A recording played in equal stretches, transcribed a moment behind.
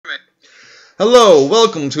Hello,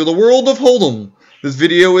 welcome to the world of Hold'em. This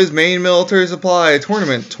video is Maine Military Supply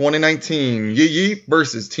Tournament 2019. YEHYEH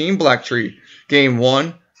versus TeamBlackTree. Game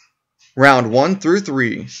 1, round 1 through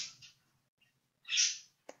 3.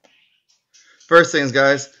 First things,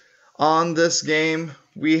 guys, on this game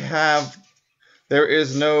there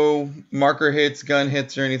is no marker hits, gun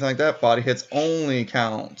hits, or anything like that. Body hits only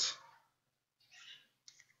count.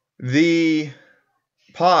 The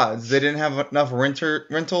pods, they didn't have enough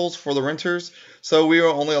rentals for the renters, so we were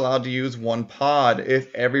only allowed to use one pod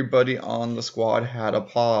if everybody on the squad had a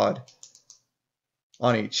pod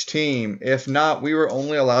on each team. If not, we were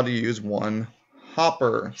only allowed to use one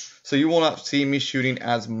hopper. So you will not see me shooting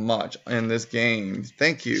as much in this game.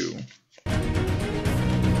 Thank you.